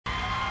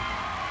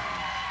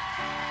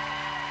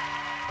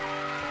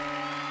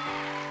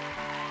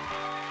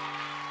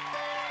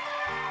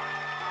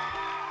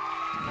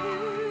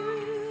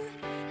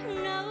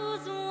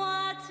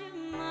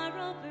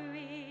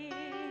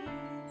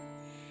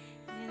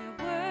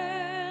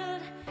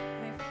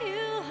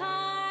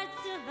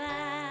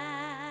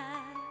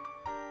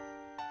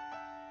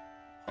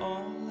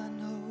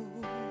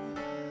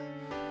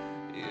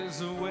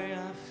the way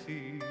I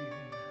feel.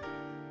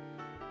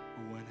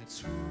 When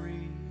it's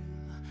real,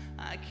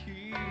 I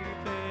keep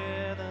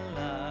it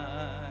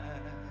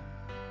alive.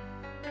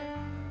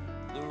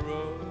 The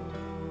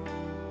road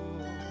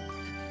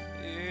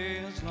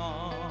is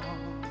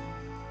long.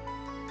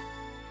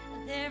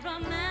 There are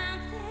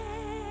mountains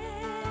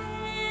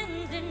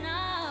in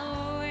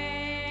our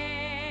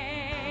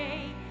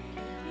way,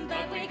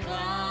 but we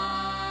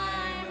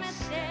climb a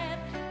step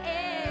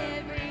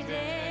every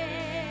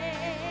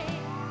day.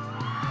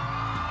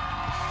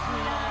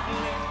 Love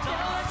lifts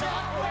us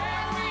up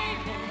where we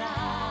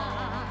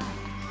belong.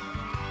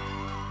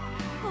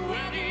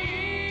 Where the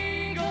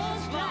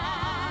eagles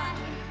fly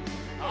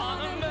on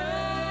a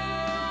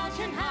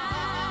mountain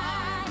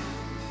high.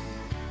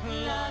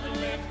 Love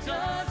lifts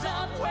us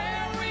up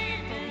where we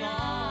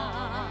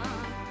belong.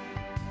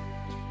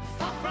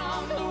 Far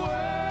from the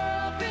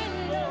world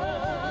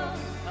below,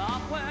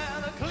 Up where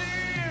the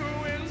clear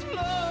winds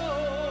blow.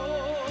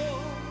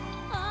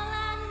 all I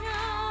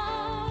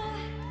know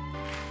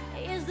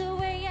is the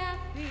way I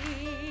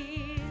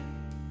feel.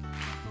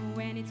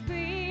 When it's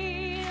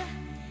real,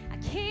 I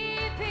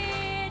keep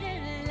it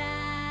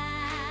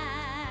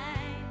alive.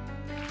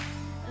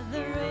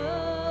 The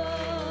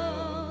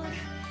road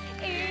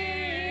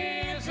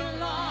is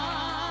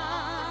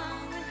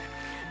long.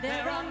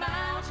 There are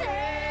mountains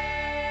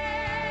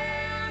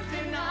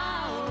in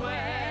our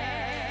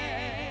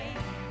way,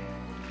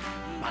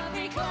 but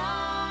we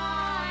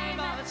climb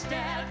a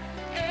step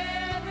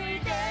every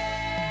day.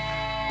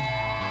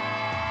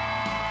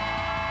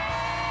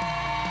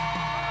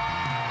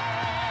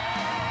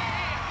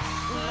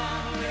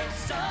 Love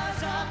lifts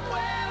us up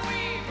where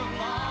we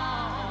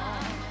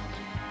belong.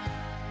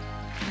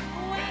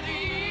 Where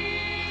the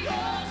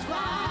eagles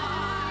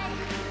fly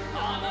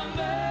on a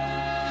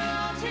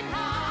mountain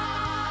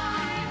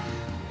high.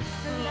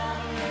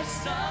 Love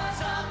lifts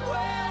us up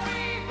where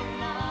we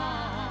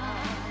belong.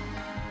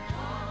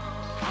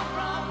 Far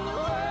from the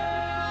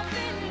world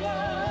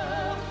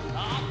below,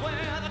 Up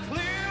where the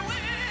clear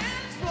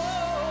winds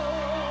blow.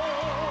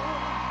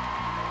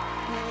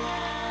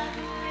 love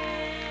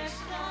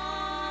lifts us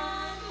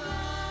up.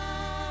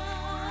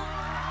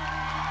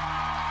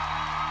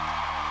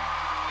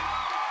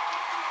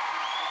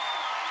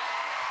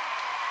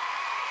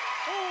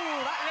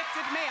 Oh, that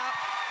lifted me up.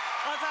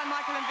 Well done,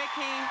 Michael and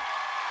Vicky.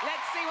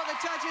 Let's see what the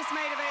judges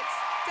made of it.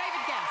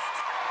 David Guest.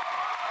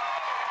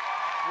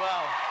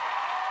 Well,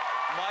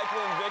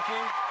 Michael and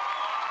Vicky,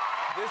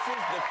 this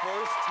is the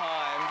first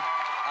time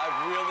I've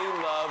really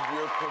loved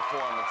your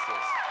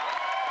performances.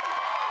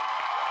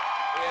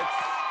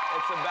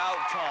 It's about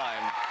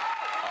time.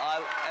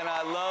 And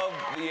I love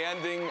the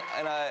ending,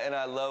 and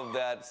I love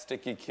that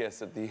sticky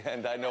kiss at the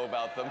end. I know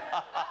about them.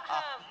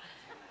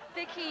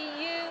 Vicky,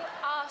 you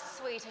are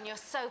sweet and you're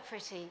so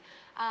pretty.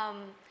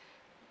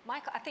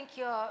 Michael, I think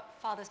your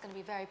father's going to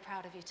be very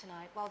proud of you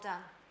tonight. Well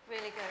done.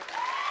 Really good.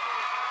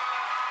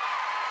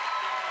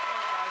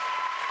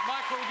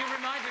 Michael, you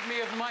reminded me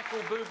of Michael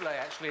Bublé,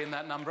 actually, in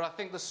that number. I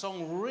think the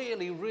song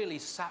really, really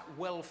sat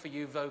well for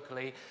you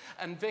vocally.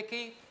 And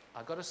Vicky,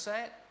 I've got to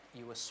say it,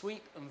 you were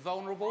sweet and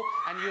vulnerable,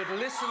 and you'd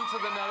listen to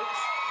the notes,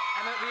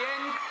 and at the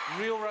end,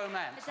 real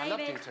romance. I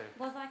loved you too.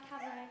 Was I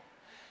cabaret?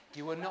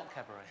 You were not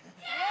cabaret.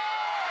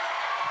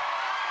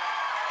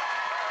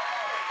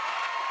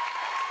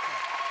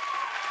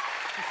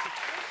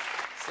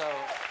 So,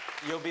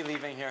 you'll be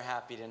leaving here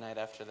happy tonight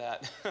after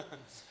that.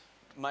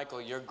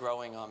 Michael, you're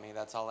growing on me.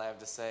 That's all I have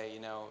to say. You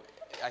know,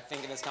 I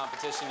think in this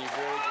competition, you've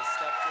really just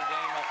stepped your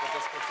game up with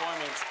this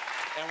performance,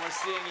 and we're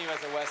seeing you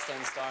as a West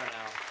End star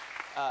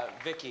now.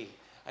 Vicky,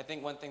 I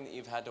think one thing that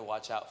you've had to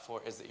watch out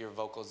for is that your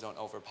vocals don't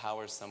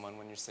overpower someone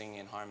when you're singing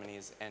in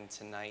harmonies, and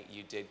tonight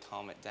you did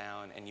calm it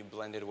down, and you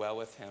blended well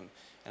with him,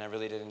 and I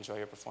really did enjoy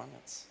your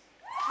performance.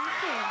 Thank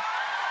you.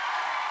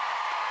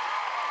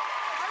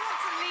 I want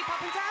to leap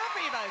up and down for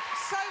you both.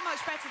 So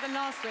much better than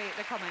last week,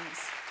 the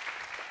comments.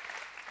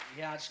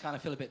 Yeah, I just kind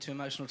of feel a bit too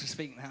emotional to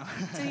speak now.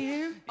 Do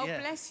you? Oh,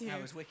 Yeah, bless you.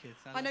 that was wicked.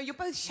 I know, you're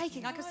both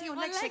shaking. I can see your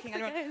My legs shaking.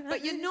 legs are going.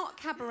 But you're not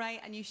cabaret,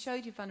 and you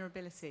showed your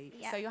vulnerability.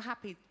 Yeah. So you're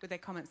happy with their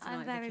comments tonight,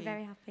 I'm very, Vicky?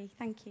 very happy.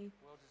 Thank you.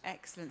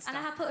 Excellent stuff.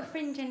 And I have put a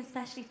fringe in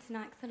especially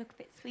tonight because I look a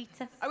bit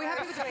sweeter. Are we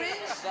happy with the fringe?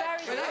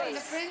 Very We're liking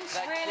the sweet. fringe?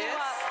 That Really kiss?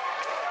 well.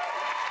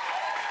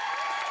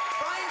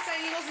 Brian's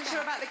saying he wasn't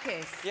sure about the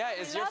kiss. Yeah,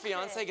 is your loved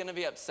fiancé it. going to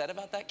be upset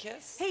about that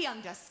kiss? He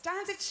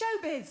understands it's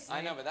showbiz.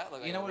 I know, but that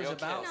looked like You know a what real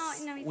it's about?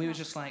 kiss. No, it's We were not.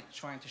 just like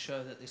trying to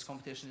show that this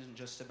competition isn't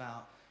just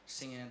about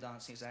singing and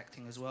dancing, it's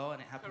acting as well,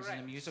 and it happens in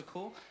a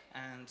musical.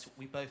 And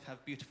we both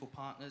have beautiful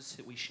partners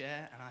that we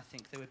share, and I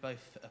think they would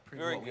both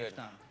approve Very what good. we've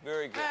done.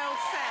 Very good. Well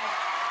said.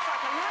 It's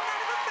like a line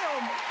out of a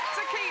film.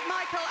 To keep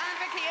Michael and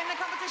Vicky in the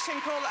competition,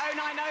 call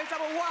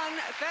 09011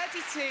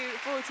 32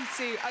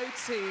 42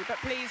 02. But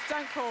please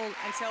don't call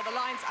until the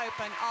lines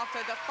open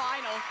after the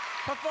final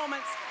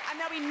performance. And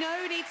there'll be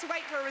no need to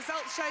wait for a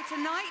results show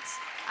tonight,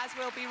 as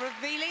we'll be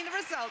revealing the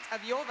result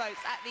of your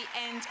votes at the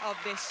end of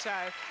this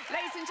show.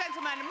 Ladies and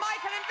gentlemen,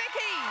 Michael and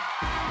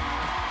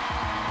Vicky.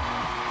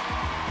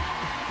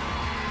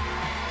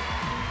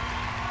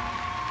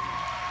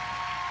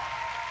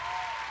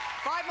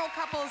 5 more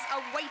couples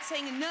are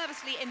waiting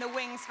nervously in the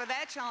wings for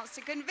their chance to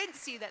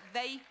convince you that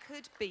they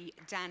could be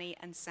Danny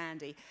and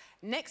Sandy.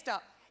 Next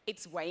up,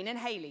 it's Wayne and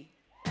Hayley.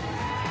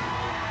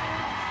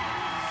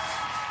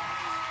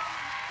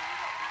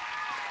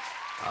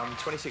 I'm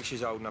 26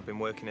 years old and I've been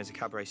working as a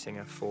cabaret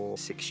singer for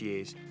 6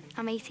 years.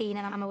 I'm 18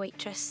 and I'm a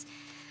waitress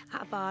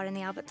at a bar in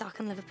the Albert Dock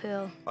in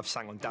Liverpool. I've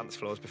sang on dance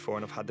floors before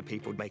and I've had the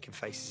people making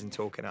faces and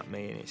talking at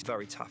me, and it's a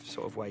very tough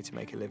sort of way to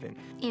make a living.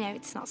 You know,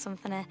 it's not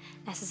something I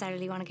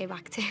necessarily want to go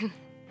back to.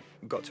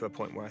 Got to a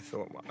point where I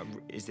thought,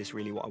 is this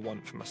really what I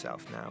want for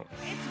myself now?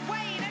 It's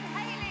Wayne and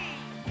Hayley!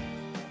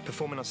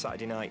 Performing on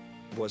Saturday night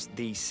was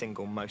the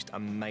single most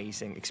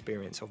amazing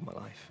experience of my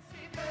life.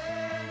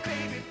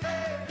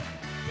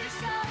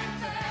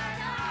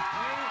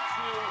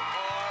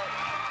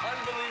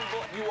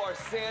 You are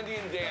Sandy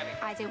and Danny.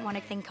 I don't want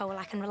to think, oh, well,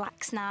 I can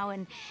relax now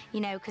and,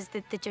 you know, because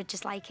the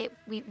judges like it.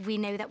 We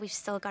know that we've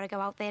still got to go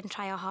out there and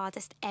try our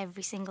hardest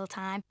every single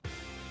time.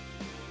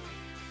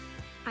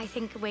 I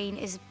think Wayne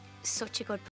is such a good